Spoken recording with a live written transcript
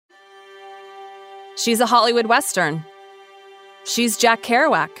She's a Hollywood Western. She's Jack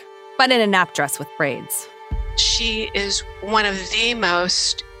Kerouac, but in a nap dress with braids. She is one of the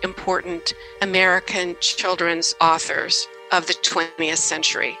most important American children's authors of the 20th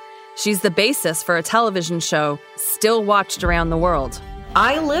century. She's the basis for a television show still watched around the world.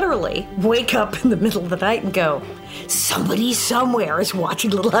 I literally wake up in the middle of the night and go, somebody somewhere is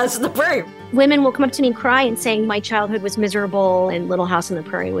watching Little House on the Prairie. Women will come up to me and cry and saying my childhood was miserable and Little House on the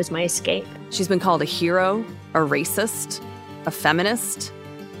Prairie was my escape. She's been called a hero, a racist, a feminist,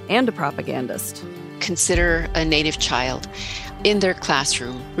 and a propagandist. Consider a Native child in their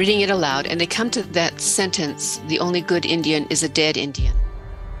classroom, reading it aloud, and they come to that sentence, the only good Indian is a dead Indian.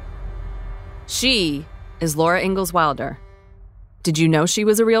 She is Laura Ingalls Wilder. Did you know she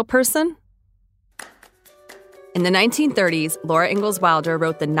was a real person? In the 1930s, Laura Ingalls Wilder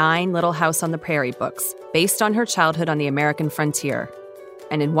wrote the 9 Little House on the Prairie books, based on her childhood on the American frontier.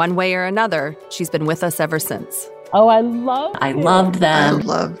 And in one way or another, she's been with us ever since. Oh, I loved them. I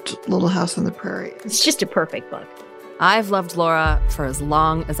loved Little House on the Prairie. It's just a perfect book. I've loved Laura for as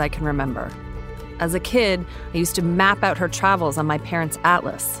long as I can remember. As a kid, I used to map out her travels on my parents'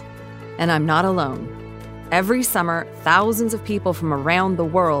 atlas. And I'm not alone. Every summer, thousands of people from around the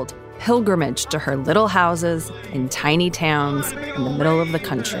world pilgrimage to her little houses in tiny towns in the middle of the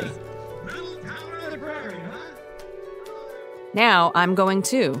country. Now I'm going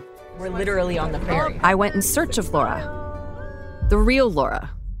too. We're literally on the prairie. I went in search of Laura. The real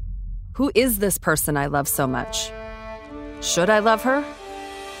Laura. Who is this person I love so much? Should I love her?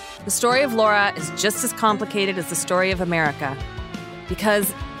 The story of Laura is just as complicated as the story of America.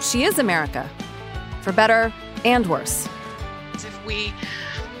 Because she is America. For better and worse. If we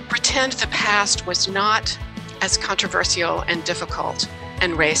pretend the past was not as controversial and difficult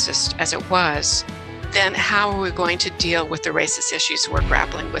and racist as it was, then how are we going to deal with the racist issues we're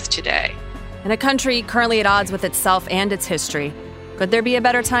grappling with today? In a country currently at odds with itself and its history, could there be a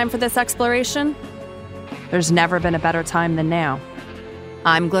better time for this exploration? There's never been a better time than now.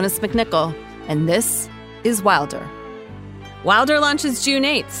 I'm Glynis McNichol, and this is Wilder. Wilder launches June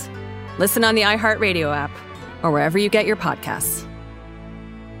 8th. Listen on the iHeartRadio app or wherever you get your podcasts.